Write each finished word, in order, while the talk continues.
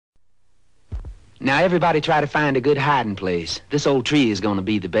Now everybody try to find a good hiding place. This old tree is gonna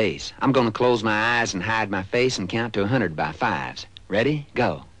be the base. I'm gonna close my eyes and hide my face and count to 100 by fives. Ready?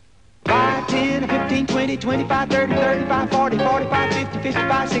 Go. 5, 10, 15, 20, 25, 30, 35, 40, 45, 50,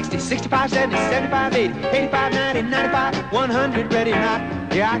 55, 60, 65, 70, 75, 80, 85, 90, 95, 100, ready or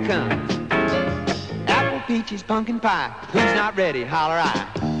not, here I come. Apple, peaches, pumpkin pie. Who's not ready? Holler I.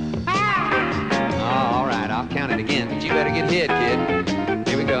 Oh, all right, I'll count it again, but you better get hit, kid.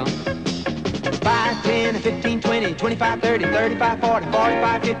 Here we go. 5, 10, 15, 20, 25, 30, 35, 40,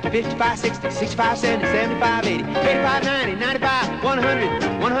 45, 50, 55, 60, 65, 70, 75, 80, 85, 90, 95,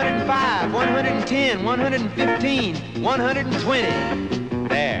 100, 105, 110, 115, 120.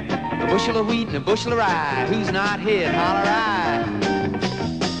 There. A bushel of wheat and a bushel of rye. Who's not hit? Holler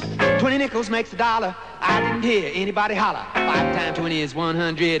I. 20 nickels makes $1. I didn't hear anybody holler. 5 times 20 is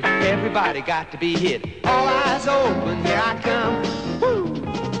 100. Everybody got to be hit. All eyes open, here I come. Woo!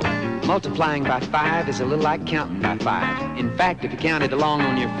 Multiplying by 5 is a little like counting by 5. In fact, if you counted along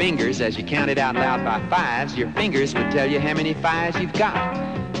on your fingers as you counted out loud by 5s, your fingers would tell you how many 5s you've got.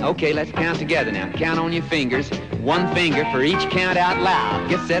 Okay, let's count together now. Count on your fingers. One finger for each count out loud.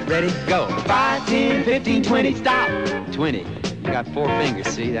 Get set, ready, go. 5, 10, 15, 20, stop. 20. You got 4 fingers,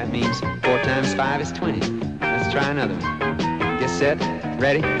 see? That means 4 times 5 is 20. Let's try another one. Get set,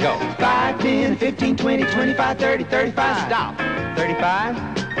 ready, go. 5, 10, 15, 20, 25, 30, 35, stop.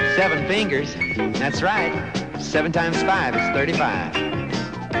 35. 7 fingers. That's right. 7 times 5 is 35.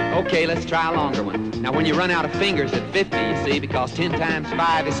 Okay, let's try a longer one. Now, when you run out of fingers at 50, you see, because 10 times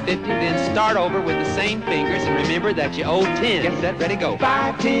 5 is 50, then start over with the same fingers and remember that you owe 10. Get set, ready, go.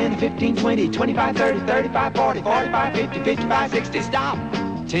 5, 10, 15, 20, 25, 30, 35, 40, 45, 50, 55, 60, stop.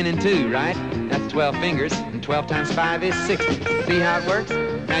 10 and 2, right? That's 12 fingers, and 12 times 5 is 60. See how it works?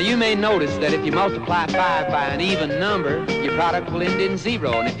 Now, you may notice that if you multiply 5 by an even number, your product will end in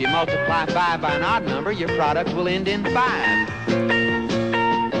 0. And if you multiply 5 by an odd number, your product will end in 5.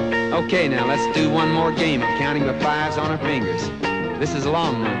 Okay, now let's do one more game of counting the 5s on our fingers. This is a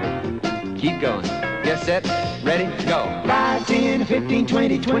long number. Keep going. Get set, ready, go. 5, 10, 15,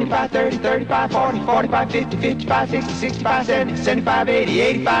 20, 25, 30, 35, 40, 45, 50, 55, 60, 65, 70, 75, 80,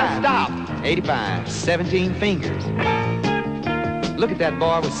 85. Stop. 85. 17 fingers. Look at that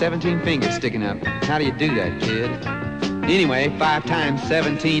boy with 17 fingers sticking up. How do you do that, kid? Anyway, 5 times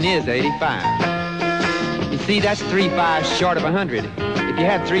 17 is 85. You see, that's 3 5s short of 100. If you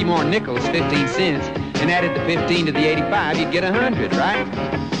had 3 more nickels, 15 cents, and added the 15 to the 85, you'd get 100, right?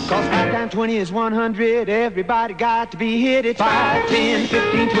 Cause 5 times 20 is 100. Everybody got to be hit. It's 5, 10,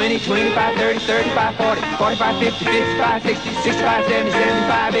 15, 20, 25, 30, 35, 40, 45, 50, 55, 60, 65, 70,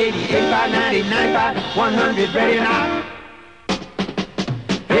 75, 80, 85, 90, 95, 100. Ready or not?